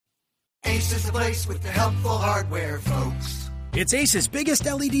Ace is the place with the helpful hardware, folks. It's Ace's biggest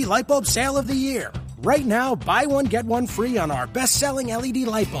LED light bulb sale of the year. Right now, buy one, get one free on our best-selling LED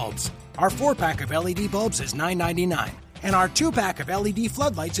light bulbs. Our 4-pack of LED bulbs is $9.99, and our 2-pack of LED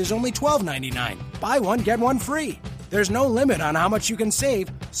floodlights is only $12.99. Buy one, get one free. There's no limit on how much you can save,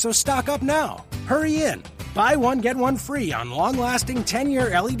 so stock up now. Hurry in. Buy one, get one free on long-lasting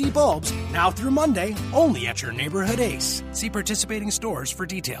 10-year LED bulbs now through Monday, only at your neighborhood Ace. See participating stores for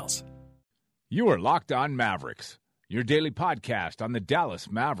details. You are Locked On Mavericks, your daily podcast on the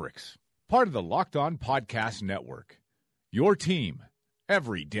Dallas Mavericks. Part of the Locked On Podcast Network. Your team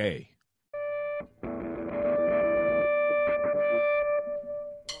every day.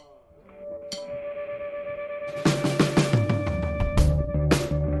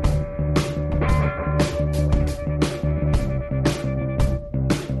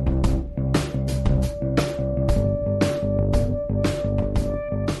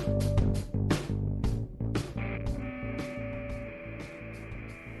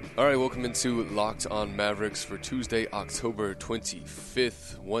 All right, welcome into Locked On Mavericks for Tuesday, October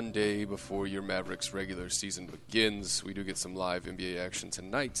 25th, one day before your Mavericks regular season begins. We do get some live NBA action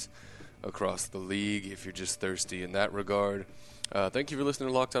tonight across the league if you're just thirsty in that regard. Thank you for listening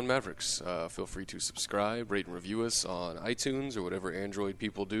to Locked On Mavericks. Feel free to subscribe, rate, and review us on iTunes or whatever Android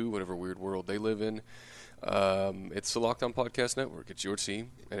people do, whatever weird world they live in. It's the Locked On Podcast Network. It's your team,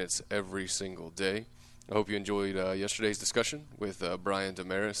 and it's every single day. I hope you enjoyed yesterday's discussion with Brian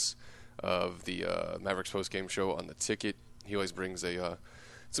Damaris of the Mavericks postgame show on The Ticket. He always brings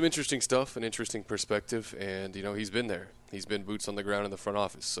some interesting stuff, an interesting perspective, and he's been there. He's been boots on the ground in the front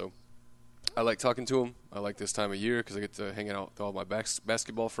office. So I like talking to him. I like this time of year because I get to hang out with all my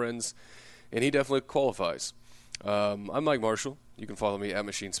basketball friends, and he definitely qualifies. I'm Mike Marshall. You can follow me at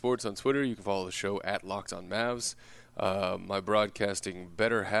Machine Sports on Twitter. You can follow the show at Locked On Mavs. My broadcasting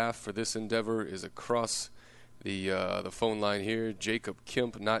better half for this endeavor is across the phone line here. Jacob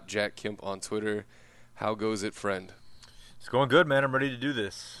Kemp, not Jack Kemp on Twitter. How goes it, friend? It's going good, man. I'm ready to do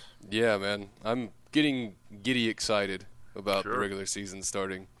this. Yeah, man. I'm getting giddy excited about the regular season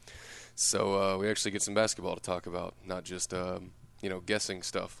starting. So we actually get some basketball to talk about, not just guessing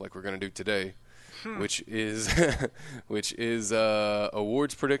stuff like we're going to do today, which is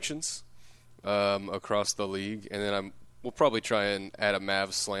awards predictions. Across the league, and then we'll probably try and add a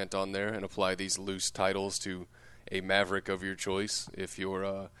Mavs slant on there and apply these loose titles to a Maverick of your choice. If you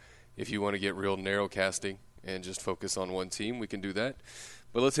want to get real narrow casting and just focus on one team, we can do that.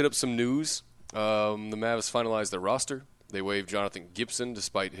 But let's hit up some news. The Mavs finalized their roster. They waived Jonathan Gibson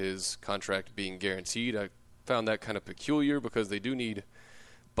despite his contract being guaranteed. I found that kind of peculiar because they do need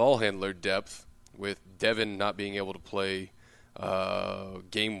ball handler depth, with Devin not being able to play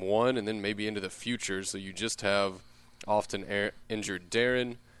game one and then maybe into the future. So you just have often injured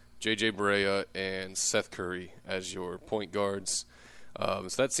Darren, J.J. Barea, and Seth Curry as your point guards. So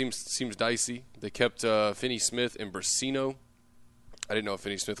that seems dicey. They kept Finney Smith and Brasino. I didn't know if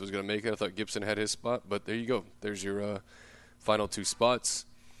Finney Smith was going to make it. I thought Gibson had his spot, but there you go. There's your final two spots.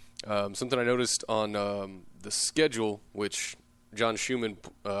 Something I noticed on the schedule, which John Schumann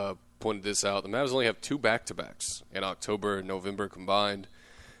pointed this out, the Mavs only have 2 back-to-backs in October and November combined,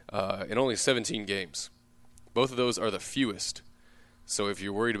 in only 17 games. Both of those are the fewest. So if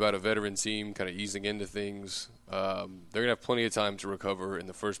you're worried about a veteran team kind of easing into things, they're going to have plenty of time to recover in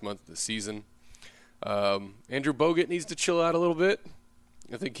the first month of the season. Andrew Bogut needs to chill out a little bit.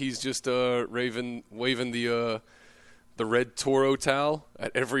 I think he's just waving the red Toro towel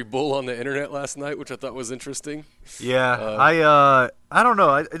at every bull on the internet last night, which I thought was interesting. Yeah, I don't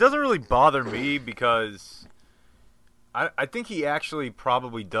know. It doesn't really bother me because I think he actually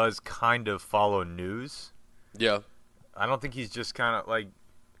probably does kind of follow news. Yeah. I don't think he's just kind of like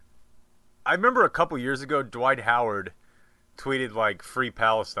 – I remember a couple years ago Dwight Howard tweeted like "Free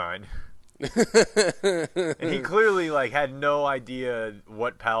Palestine." And he clearly like had no idea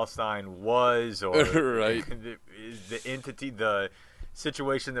what Palestine was or right. the entity, the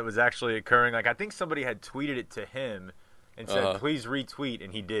situation that was actually occurring. Like I think somebody had tweeted it to him and said, "Please retweet,"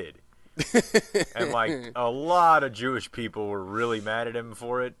 and he did. And like a lot of Jewish people were really mad at him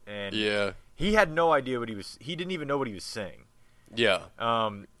for it, and he had no idea what he was. He didn't even know what he was saying. Yeah.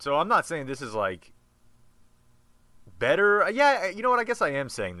 So I'm not saying this is like better. Yeah, you know what? I guess I am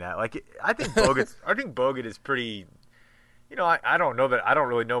saying that. Like, I think Bogut is pretty. You know, I don't know that. I don't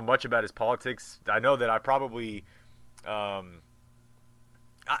really know much about his politics. I know that I probably. The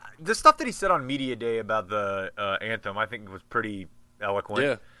stuff that he said on Media Day about the anthem, I think, was pretty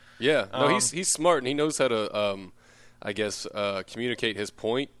eloquent. Yeah. No, he's smart and he knows how to, communicate his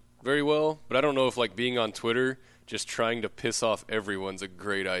point very well. But I don't know if like being on Twitter just trying to piss off everyone's a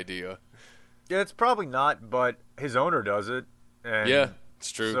great idea. Yeah, it's probably not, but his owner does it. And yeah,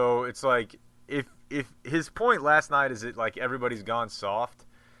 it's true. So it's like if his point last night is that like everybody's gone soft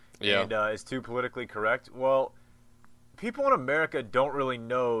and is too politically correct. Well, people in America don't really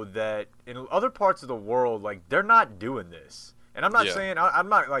know that in other parts of the world, like they're not doing this. And I'm not saying I'm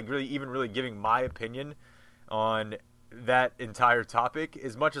not like really giving my opinion on that entire topic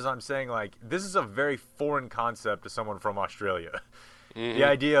as much as I'm saying like this is a very foreign concept to someone from Australia. Mm-hmm. The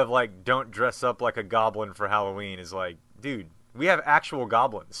idea of like don't dress up like a goblin for Halloween is like, dude, we have actual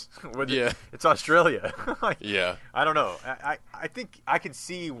goblins. It's Australia. Like, yeah. I don't know. I think I can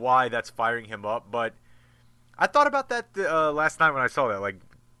see why that's firing him up, but I thought about that last night when I saw that. Like,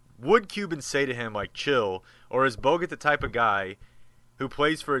 would Cubans say to him like, chill, or is Bogut the type of guy who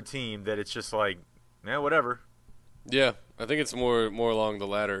plays for a team that it's just like, yeah, whatever? Yeah, I think it's more along the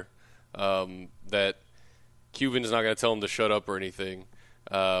latter, that Cuban's not going to tell him to shut up or anything.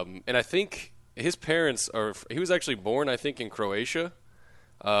 And I think his parents he was actually born, I think, in Croatia,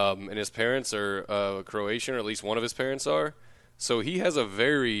 and his parents are Croatian, or at least one of his parents are. So he has a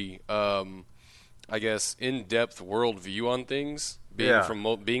very, I guess, in-depth worldview on things,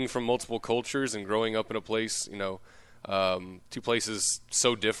 being from multiple cultures and growing up in a place, two places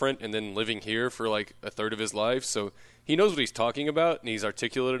so different, and then living here for like a third of his life. So he knows what he's talking about, and he's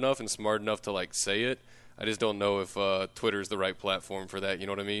articulate enough and smart enough to like say it. I just don't know if Twitter's the right platform for that. You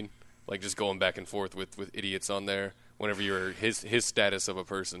know what I mean? Like just going back and forth with idiots on there whenever you're his status of a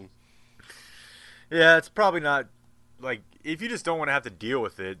person. Yeah, it's probably not. Like, if you just don't want to have to deal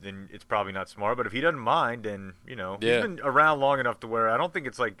with it, then it's probably not smart. But if he doesn't mind, then, he's been around long enough to where I don't think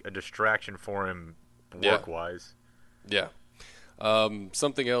it's like a distraction for him work-wise. Yeah.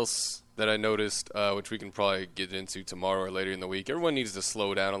 Something else that I noticed, which we can probably get into tomorrow or later in the week, everyone needs to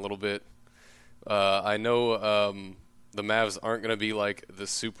slow down a little bit. I know the Mavs aren't going to be like the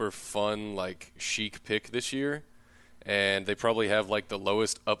super fun, like, chic pick this year, and they probably have like the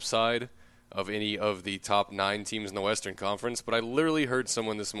lowest upside of any of the top 9 teams in the Western Conference. But I literally heard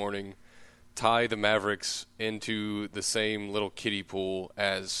someone this morning tie the Mavericks into the same little kiddie pool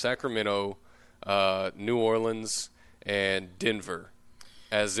as Sacramento, New Orleans, and Denver,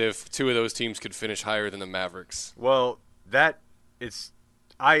 as if 2 of those teams could finish higher than the Mavericks. Well,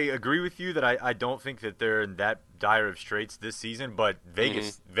 I agree with you that I don't think that they're in that dire of straits this season, but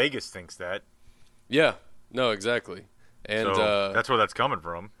Vegas thinks that. Yeah, no, exactly. And so that's where that's coming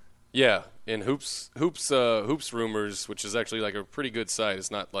from. Yeah, and Hoops Rumors, which is actually like a pretty good site.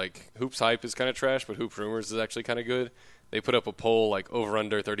 It's not like Hoops Hype is kind of trash, but Hoops Rumors is actually kind of good. They put up a poll like over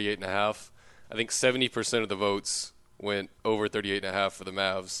under 38.5. I think 70% of the votes went over 38.5 for the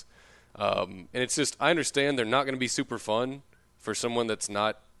Mavs. And it's just, I understand they're not going to be super fun for someone that's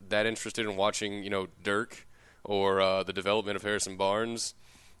not that interested in watching, Dirk or the development of Harrison Barnes.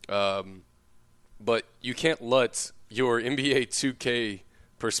 But you can't let your NBA 2K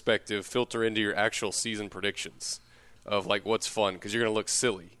perspective filter into your actual season predictions of like what's fun, because you're going to look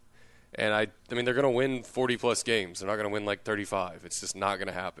silly. And I mean they're going to win 40 plus games. They're not going to win like 35. It's just not going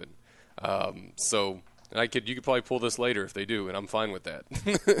to happen. You could probably pull this later if they do, and I'm fine with that.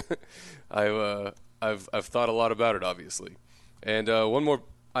 I've thought a lot about it, obviously. And one more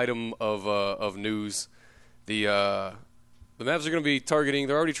item of news: the Mavs are going to be targeting.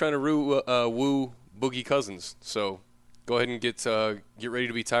 They're already trying to woo Boogie Cousins. So go ahead and get ready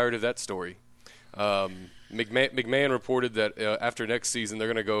to be tired of that story. McMahon reported that after next season they're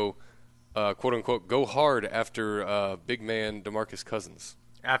going to go, quote unquote, go hard after big man DeMarcus Cousins.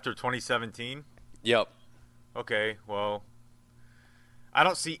 After 2017? Yep. Okay, well, I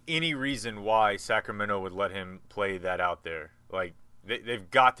don't see any reason why Sacramento would let him play that out there. Like, they've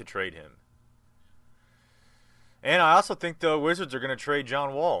got to trade him. And I also think the Wizards are going to trade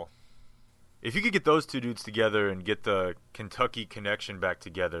John Wall. If you could get those 2 dudes together and get the Kentucky connection back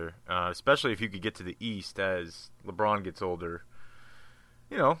together, especially if you could get to the East as LeBron gets older,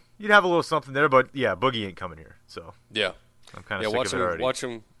 you'd have a little something there. But, yeah, Boogie ain't coming here. So, yeah. I'm kind of sick of it already.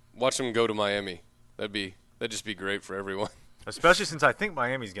 Watch him go to Miami. That'd just be great for everyone. Especially since I think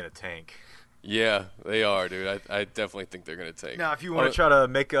Miami's going to tank. Yeah, they are, dude. I definitely think they're going to tank. Now, if you want to try to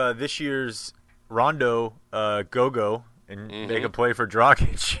make this year's Rondo go and make a play for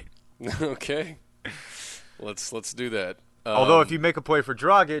Dragic. Okay. Let's do that. Although if you make a play for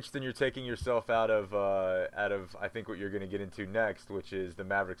Dragic, then you're taking yourself out of I think what you're going to get into next, which is the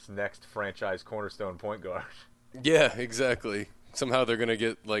Mavericks' next franchise cornerstone point guard. Yeah, exactly. Somehow they're going to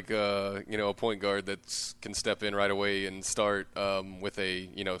get like a point guard that can step in right away and start with a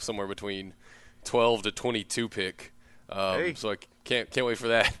somewhere between 12 to 22 pick So I can't wait for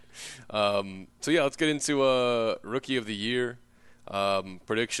that. So yeah, let's get into Rookie of the Year.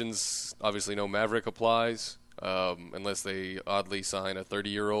 Predictions, obviously no Maverick applies unless they oddly sign a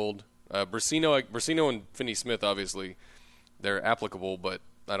 30-year-old. Brasino and Finney Smith, obviously, they're applicable, but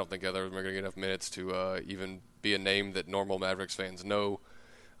I don't think either of them are going to get enough minutes to even be a name that normal Mavericks fans know.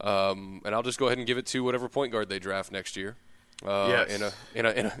 And I'll just go ahead and give it to whatever point guard they draft next year. Yes.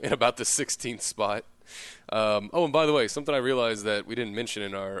 In about the 16th spot. Oh, and by the way, something I realized that we didn't mention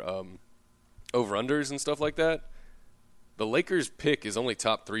in our over-unders and stuff like that, the Lakers' pick is only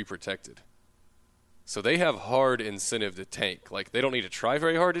top 3 protected. So they have hard incentive to tank. Like, they don't need to try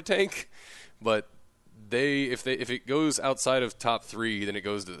very hard to tank, but if it goes outside of top 3, then it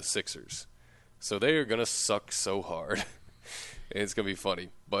goes to the Sixers. So they are going to suck so hard. And it's going to be funny.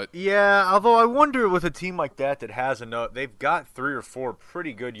 But yeah, although I wonder with a team like that has enough, they've got 3 or 4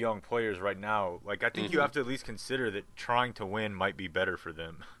 pretty good young players right now. Like, I think you have to at least consider that trying to win might be better for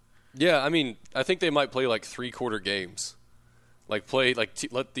them. Yeah, I mean, I think they might play like 3-quarter games. Like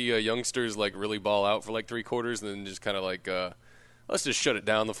let the youngsters like really ball out for like 3 quarters, and then just kind of like let's just shut it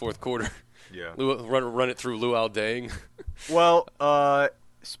down the 4th quarter. Yeah, run it through Luol Deng. Well,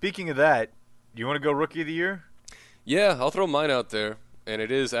 speaking of that, do you want to go Rookie of the Year? Yeah, I'll throw mine out there, and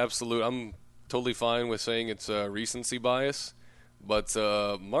it is absolute. I'm totally fine with saying it's recency bias, but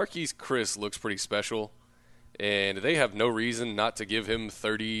Marquise Chris looks pretty special, and they have no reason not to give him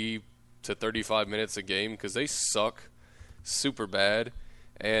 30 to 35 minutes a game because they suck super bad.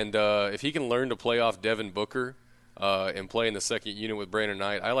 And if he can learn to play off Devin Booker and play in the second unit with Brandon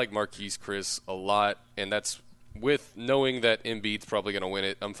Knight, I like Marquise Chris a lot, and that's with knowing that Embiid's probably going to win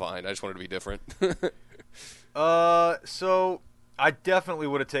it. I'm fine. I just wanted to be different. So I definitely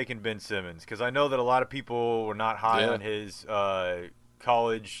would have taken Ben Simmons because I know that a lot of people were not high on his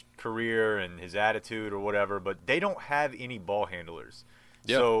college career and his attitude or whatever, but they don't have any ball handlers.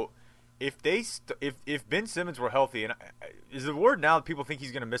 Yeah. So if Ben Simmons were healthy, and is the word now that people think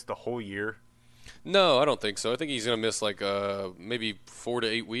he's going to miss the whole year? No, I don't think so. I think he's going to miss like maybe 4 to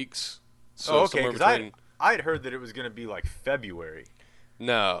 8 weeks. So okay, because I had heard that it was going to be like February.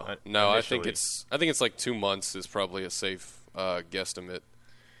 No. I think it's like 2 months is probably a safe guesstimate.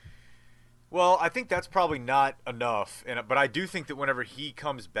 Well, I think that's probably not enough, but I do think that whenever he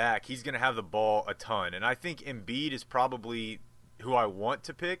comes back, he's going to have the ball a ton, and I think Embiid is probably who I want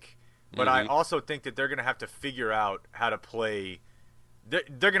to pick, but I also think that they're going to have to figure out how to play.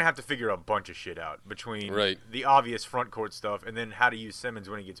 They're going to have to figure a bunch of shit out between the obvious front court stuff and then how to use Simmons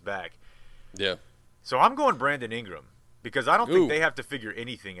when he gets back. Yeah. So I'm going Brandon Ingram. Because I don't think they have to figure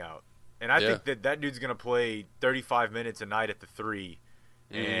anything out. And I think that dude's going to play 35 minutes a night at the 3.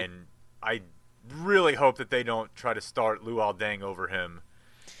 And I really hope that they don't try to start Luol Deng over him.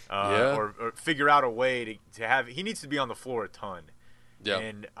 Or figure out a way to have – he needs to be on the floor a ton. Yeah.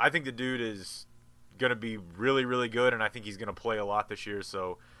 And I think the dude is going to be really, really good, and I think he's going to play a lot this year.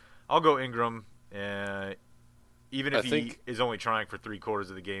 So I'll go Ingram, even if he is only trying for 3/4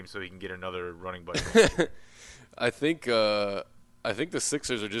 of the game so he can get another running buddy. I think the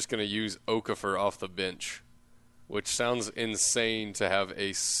Sixers are just going to use Okafor off the bench, which sounds insane to have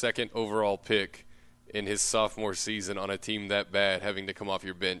a 2nd overall pick in his sophomore season on a team that bad having to come off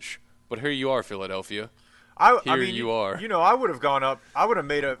your bench. But here you are, Philadelphia. I mean, you are. You know, I would have gone up. I would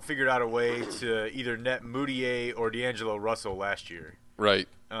have figured out a way to either net Moutier or D'Angelo Russell last year. Right.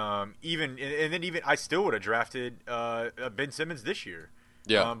 Then I still would have drafted Ben Simmons this year.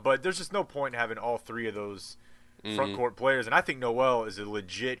 Yeah. But there's just no point in having all 3 of those front court players, and I think Noel is a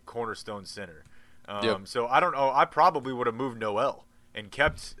legit cornerstone center. So I don't know. I probably would have moved Noel and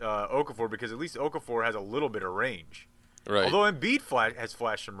kept Okafor because at least Okafor has a little bit of range. Right. Although Embiid has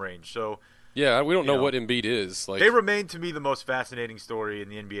flashed some range. So yeah, we don't know what Embiid is. Like, they remain to me the most fascinating story in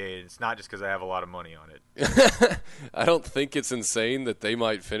the NBA, and it's not just because I have a lot of money on it. I don't think it's insane that they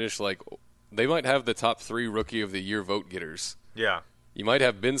might finish they might have the top 3 Rookie of the Year vote getters. Yeah. You might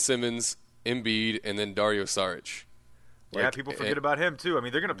have Ben Simmons, Embiid, and then Dario Saric. People forget about him, too. I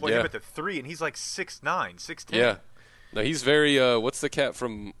mean, they're going to play him at the 3, and he's like 6'9", 6'10". Yeah. No, he's very what's the cat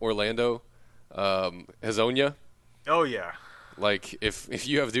from Orlando? Hezonja? Oh, yeah. Like, if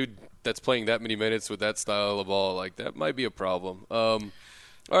you have a dude that's playing that many minutes with that style of ball, like, that might be a problem. All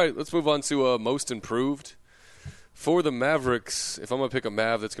right, let's move on to most improved. For the Mavericks, if I'm going to pick a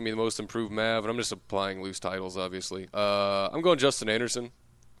Mav that's going to be the most improved Mav, and I'm just applying loose titles, obviously, I'm going Justin Anderson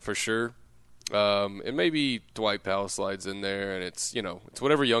for sure. And maybe Dwight Powell slides in there, and it's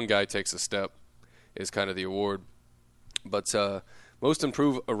whatever young guy takes a step is kind of the award. But most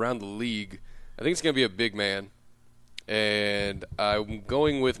improved around the league, I think it's going to be a big man, and I'm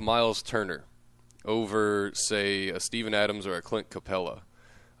going with Miles Turner. over, say, a Steven Adams or a Clint Capella,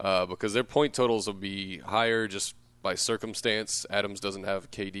 because their point totals will be higher just by circumstance. Adams doesn't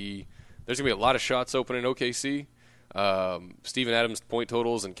have KD. There's going to be a lot of shots open in OKC. Steven Adams' point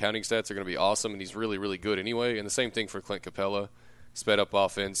totals and counting stats are going to be awesome, and he's really, really good anyway. And the same thing for Clint Capella. Sped up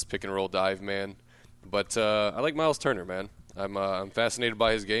offense, pick and roll dive man. But I like Miles Turner, man. I'm fascinated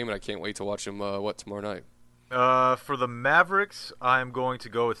by his game, and I can't wait to watch him tomorrow night. For the Mavericks, I'm going to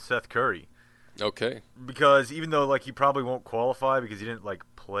go with Seth Curry. Okay. Because even though he probably won't qualify because he didn't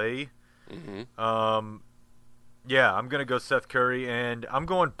play, yeah, I'm gonna go Seth Curry, and I'm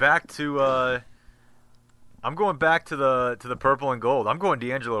going back to the purple and gold. I'm going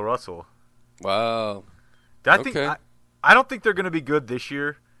D'Angelo Russell. Wow. I don't think they're going to be good this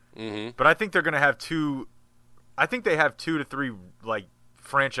year, Mm-hmm. but I think they're going to have two. I think they have 2 to 3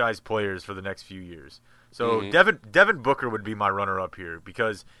 franchise players for the next few years. So Devin Booker would be my runner-up here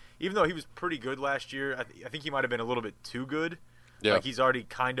because even though he was pretty good last year, I think he might have been a little bit too good. Yeah. He's already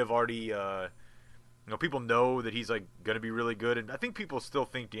people know that he's going to be really good, and I think people still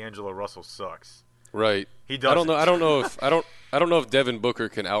think D'Angelo Russell sucks. Right. He does. I don't know if Devin Booker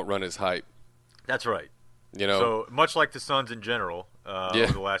can outrun his hype. That's right. So much like the Suns in general over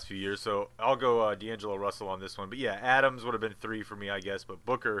the last few years. So I'll go D'Angelo Russell on this one. But yeah, Adams would have been 3 for me, I guess. But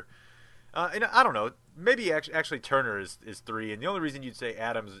Booker, and I don't know. Maybe actually Turner is 3. And the only reason you'd say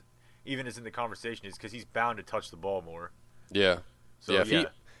Adams even is in the conversation is because he's bound to touch the ball more. Yeah. So yeah.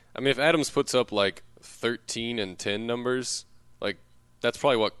 If Adams puts up 13 and 10 numbers, that's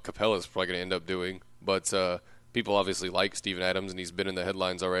probably what Capella's probably going to end up doing. But people obviously like Steven Adams, and he's been in the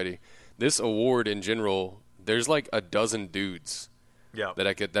headlines already. This award in general, there's a dozen dudes that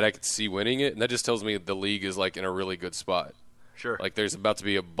I could see winning it, and that just tells me the league is in a really good spot. Sure. There's about to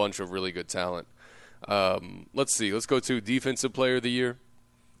be a bunch of really good talent. Let's see. Let's go to Defensive Player of the Year.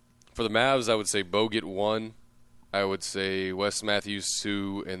 For the Mavs, I would say Bogut 1. I would say Wes Matthews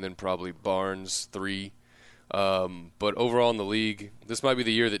 2, and then probably Barnes 3. But overall in the league, this might be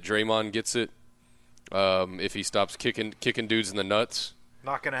the year that Draymond gets it. If he stops kicking dudes in the nuts.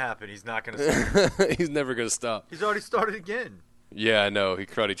 Not going to happen. He's not going to stop. He's never going to stop. He's already started again. Yeah, I know. He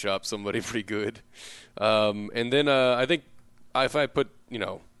karate chopped somebody pretty good. And then I think if I put,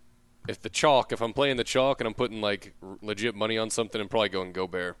 if I'm playing the chalk and I'm putting legit money on something, I'm probably going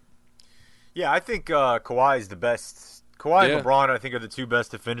Gobert. Yeah, I think Kawhi is the best. Kawhi and LeBron, I think, are the 2 best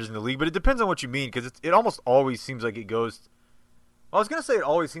defenders in the league. But it depends on what you mean because it almost always seems like it goes – I was going to say it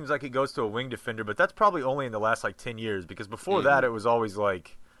always seems like it goes to a wing defender, but that's probably only in the last 10 years because before that it was always a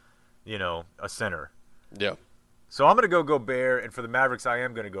center. Yeah. So I'm going to go Gobert, and for the Mavericks I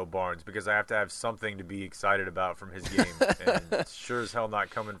am going to go Barnes because I have to have something to be excited about from his game. And it's sure as hell not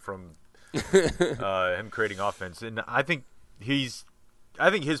coming from him creating offense. And I think his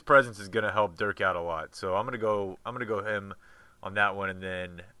presence is going to help Dirk out a lot. So I'm going to go him on that one, and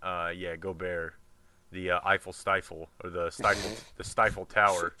then Gobert. The Eiffel Stifle, or the Stifle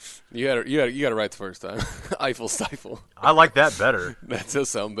Tower. You got it right the first time. Eiffel Stifle. I like that better. That does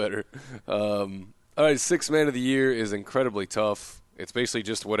sound better. All right, 6th Man of the Year is incredibly tough. It's basically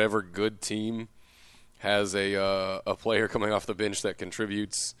just whatever good team has a player coming off the bench that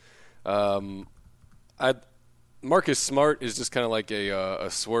contributes. Marcus Smart is just kind of like a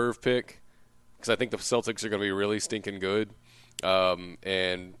swerve pick because I think the Celtics are going to be really stinking good,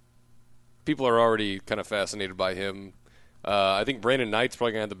 and people are already kind of fascinated by him. I think Brandon Knight's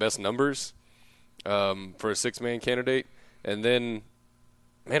probably going to have the best numbers for a 6-man candidate. And then,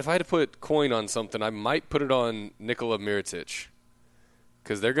 man, if I had to put coin on something, I might put it on Nikola Mirotic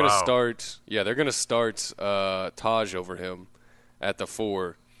because they're going to start. Yeah, they're going to start Taj over him at the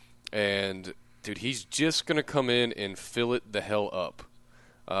 4, and dude, he's just going to come in and fill it the hell up.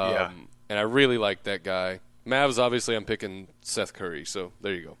 And I really like that guy. Mavs, obviously, I'm picking Seth Curry. So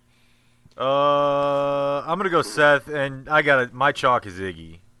there you go. I'm gonna go Seth, and my chalk is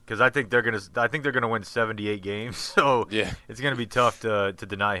Iggy because I think they're gonna win 78 games. So yeah, it's gonna be tough to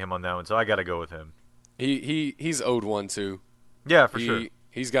deny him on that one. So I gotta go with him. He's owed one too. Yeah, for sure.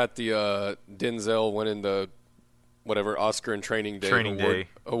 He's got the Denzel winning the whatever Oscar and Training Day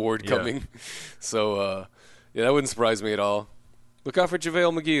award coming. So that wouldn't surprise me at all. Look out for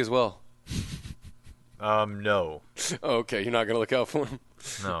JaVale McGee as well. No. Oh, okay, you're not gonna look out for him.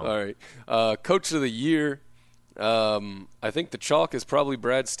 No. All right. Coach of the Year, I think the chalk is probably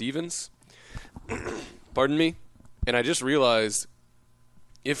Brad Stevens. Pardon me. And I just realized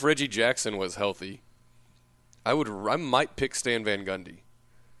if Reggie Jackson was healthy, I might pick Stan Van Gundy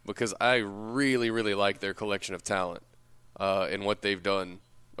because I really, really like their collection of talent and what they've done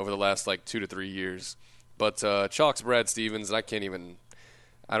over the last 2 to 3 years. But chalk's Brad Stevens, and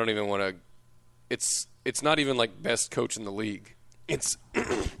I don't even want to it's not even like best coach in the league. It's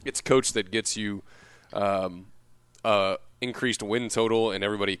it's coach that gets you increased win total and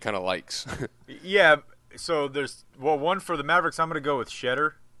everybody kind of likes. Yeah. So there's one for the Mavericks. I'm going to go with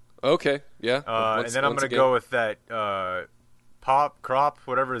Shedder. Okay. Yeah. And then I'm going to go with that Crop,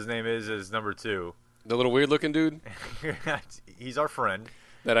 whatever his name is number 2. The little weird looking dude. He's our friend.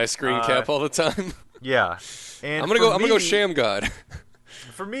 That I screen cap all the time. Yeah. And I'm gonna go Sham God.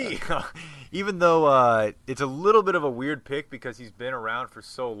 For me, even though it's a little bit of a weird pick because he's been around for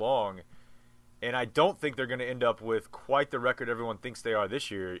so long, and I don't think they're going to end up with quite the record everyone thinks they are this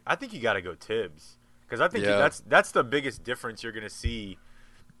year, I think you got to go Tibbs. Because I think that's the biggest difference you're going to see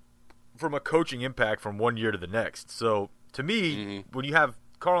from a coaching impact from one year to the next. So, to me, when you have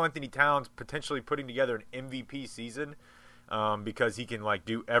Karl Anthony Towns potentially putting together an MVP season because he can like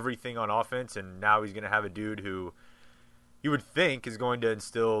do everything on offense, and now he's going to have a dude who you would think is going to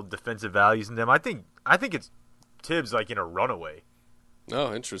instill defensive values in them. I think it's Tibbs like in a runaway.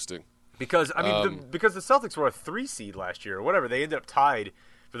 Oh, interesting. Because I mean, because the Celtics were a 3 seed last year or whatever, they ended up tied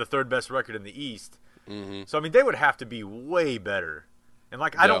for the 3rd best record in the East. So I mean, they would have to be way better. And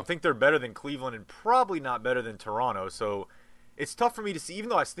like, I don't think they're better than Cleveland and probably not better than Toronto. So it's tough for me to see, even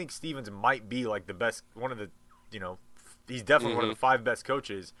though I think Stevens might be like the best, one of the, he's definitely one of the 5 best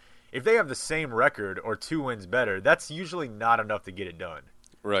coaches. If they have the same record or 2 wins better, that's usually not enough to get it done.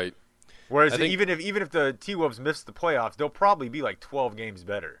 Right. Whereas even if the T-Wolves miss the playoffs, they'll probably be like 12 games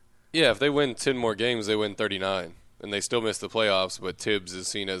better. Yeah, if they win 10 more games, they win 39. And they still miss the playoffs, but Tibbs is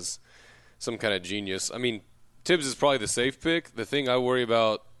seen as some kind of genius. I mean, Tibbs is probably the safe pick. The thing I worry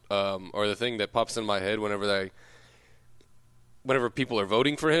about, or the thing that pops in my head whenever people are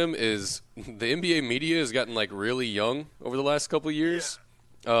voting for him, is the NBA media has gotten like really young over the last couple of years.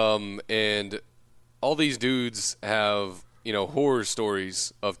 Yeah. And all these dudes have, horror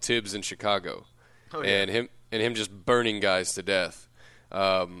stories of Tibbs in Chicago. Oh, yeah. and him just burning guys to death.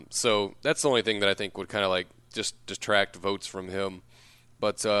 So that's the only thing that I think would kind of like just detract votes from him.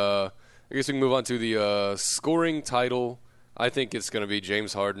 But I guess we can move on to the scoring title. I think it's going to be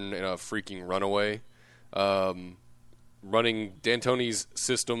James Harden in a freaking runaway. Running D'Antoni's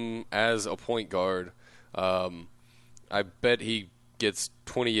system as a point guard. I bet he gets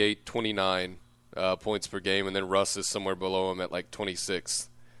 28, 29 points per game, and then Russ is somewhere below him at like 26,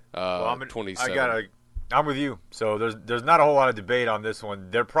 27. I'm with you. So there's not a whole lot of debate on this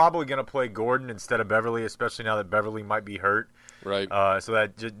one. They're probably going to play Gordon instead of Beverly, especially now that Beverly might be hurt. Right. So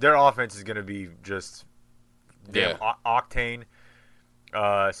that their offense is going to be just damn octane.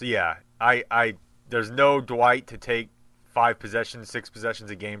 So yeah, I there's no Dwight to take 5 possessions, 6 possessions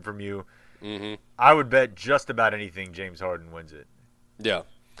a game from you. Mm-hmm. I would bet just about anything James Harden wins it. Yeah.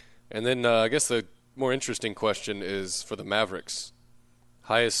 And then I guess the more interesting question is for the Mavericks.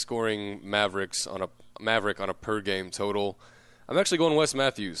 Highest scoring Maverick on a per game total. I'm actually going Wes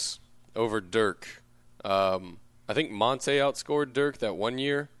Matthews over Dirk. I think Monte outscored Dirk that one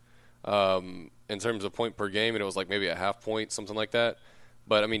year in terms of point per game, and it was like maybe a half point, something like that.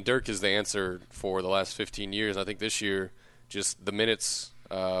 But, I mean, Dirk is the answer for the last 15 years. I think this year, just the minutes,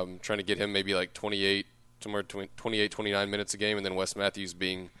 trying to get him maybe like 28, somewhere 28, 29 minutes a game, and then Wes Matthews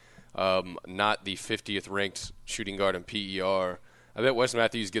being not the 50th ranked shooting guard in PER. I bet Wes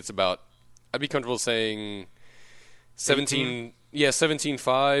Matthews gets about, I'd be comfortable saying 17,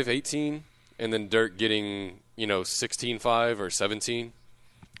 17-5, 18, and then Dirk getting, 16-5 or 17.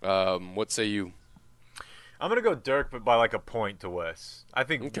 What say you? I'm going to go Dirk, but by like a point to Wes. I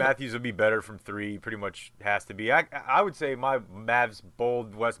think Matthews would be better from 3, pretty much has to be. I would say my Mavs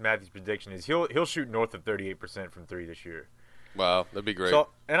bold Wes Matthews prediction is he'll shoot north of 38% from 3 this year. Wow, that'd be great. So,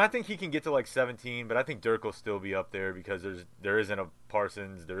 and I think he can get to like 17, but I think Dirk will still be up there because there isn't a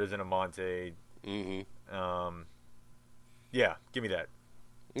Parsons, there isn't a Monte. Mm-hmm. Yeah, give me that.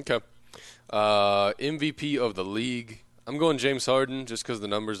 Okay. MVP of the league. I'm going James Harden just because the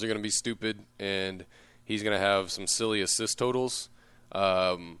numbers are going to be stupid and he's going to have some silly assist totals.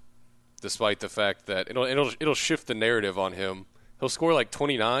 Despite the fact that it'll shift the narrative on him. He'll score like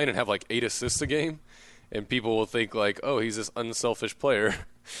 29 and have like 8 assists a game. And people will think like, oh, he's this unselfish player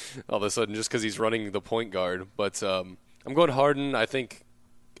all of a sudden just because he's running the point guard. But I'm going Harden. I think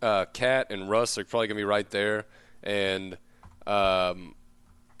Cat and Russ are probably going to be right there. And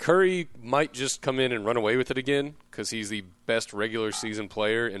Curry might just come in and run away with it again because he's the best regular season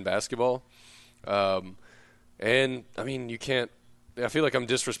player in basketball. And, I mean, you can't – I feel like I'm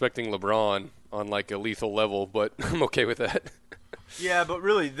disrespecting LeBron on like a lethal level, but I'm okay with that. Yeah, but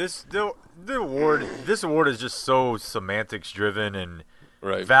really, the award is just so semantics driven, and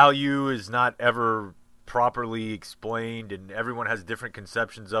value is not ever properly explained, and everyone has different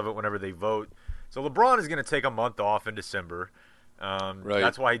conceptions of it whenever they vote. So LeBron is going to take a month off in December. Right.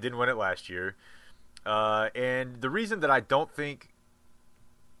 That's why he didn't win it last year. And the reason that I don't think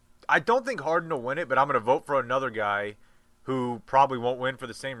Harden will win it, but I'm going to vote for another guy who probably won't win for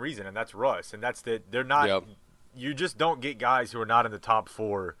the same reason, and that's Russ. And that's that they're not. Yep. You just don't get guys who are not in the top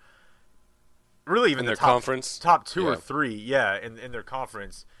 4. Really, even in the their top conference, top 2 or 3, in their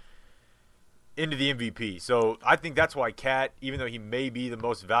conference, into the MVP. So I think that's why Cat, even though he may be the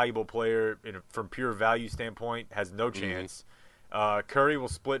most valuable player from pure value standpoint, has no chance. Curry will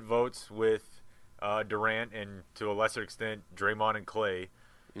split votes with Durant and, to a lesser extent, Draymond and Clay.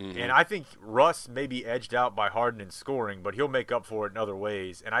 And I think Russ may be edged out by Harden in scoring, but he'll make up for it in other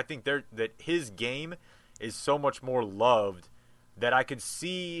ways. And I think that his game is so much more loved that I could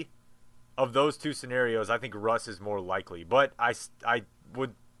see, of those two scenarios, I think Russ is more likely. But I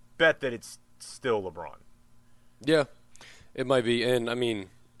would bet that it's still LeBron. Yeah, it might be. And, I mean,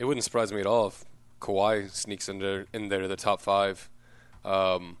 it wouldn't surprise me at all if Kawhi sneaks in there the top 5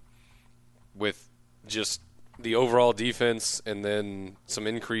 with just the overall defense and then some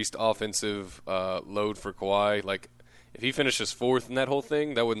increased offensive load for Kawhi. Like, if he finishes 4th in that whole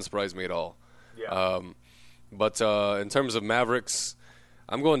thing, that wouldn't surprise me at all. Yeah. But in terms of Mavericks,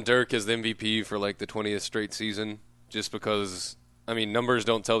 I'm going Dirk as the MVP for like the 20th straight season, just because, I mean, numbers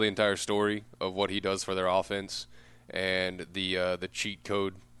don't tell the entire story of what he does for their offense and the cheat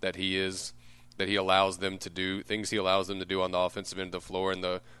code that he allows them to do, things he allows them to do on the offensive end of the floor, and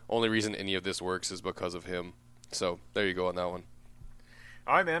the only reason any of this works is because of him. So there you go on that one.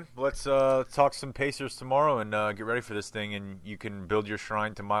 All right, man. Let's talk some Pacers tomorrow and get ready for this thing, and you can build your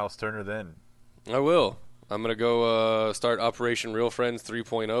shrine to Miles Turner then. I will. I'm going to go start Operation Real Friends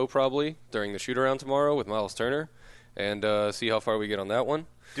 3.0 probably during the shoot-around tomorrow with Miles Turner and see how far we get on that one.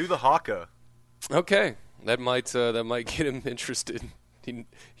 Do the haka. Okay. That might get him interested.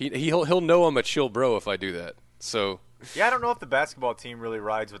 He'll know I'm a chill bro if I do that. So yeah, I don't know if the basketball team really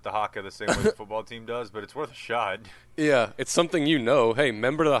rides with the haka the same way the football team does, but it's worth a shot. Yeah, it's something you know. Hey,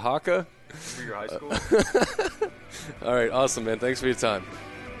 remember the haka? For your high school? All right, awesome, man. Thanks for your time.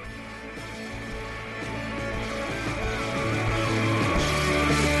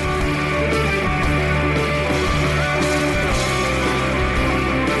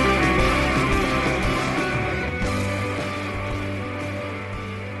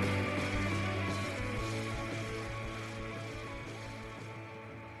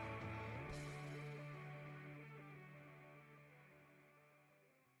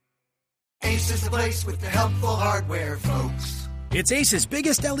 Ace is the place with the helpful hardware, folks. It's Ace's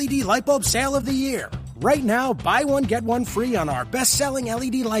biggest LED light bulb sale of the year. Right now, buy one, get one free on our best-selling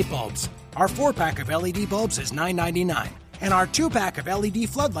LED light bulbs. Our 4-pack of LED bulbs is $9.99, and our 2-pack of LED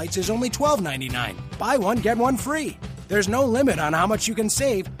floodlights is only $12.99. Buy one, get one free. There's no limit on how much you can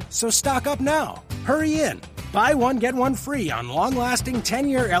save, so stock up now. Hurry in. Buy one, get one free on long-lasting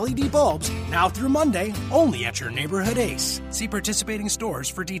 10-year LED bulbs now through Monday, only at your neighborhood Ace. See participating stores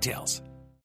for details.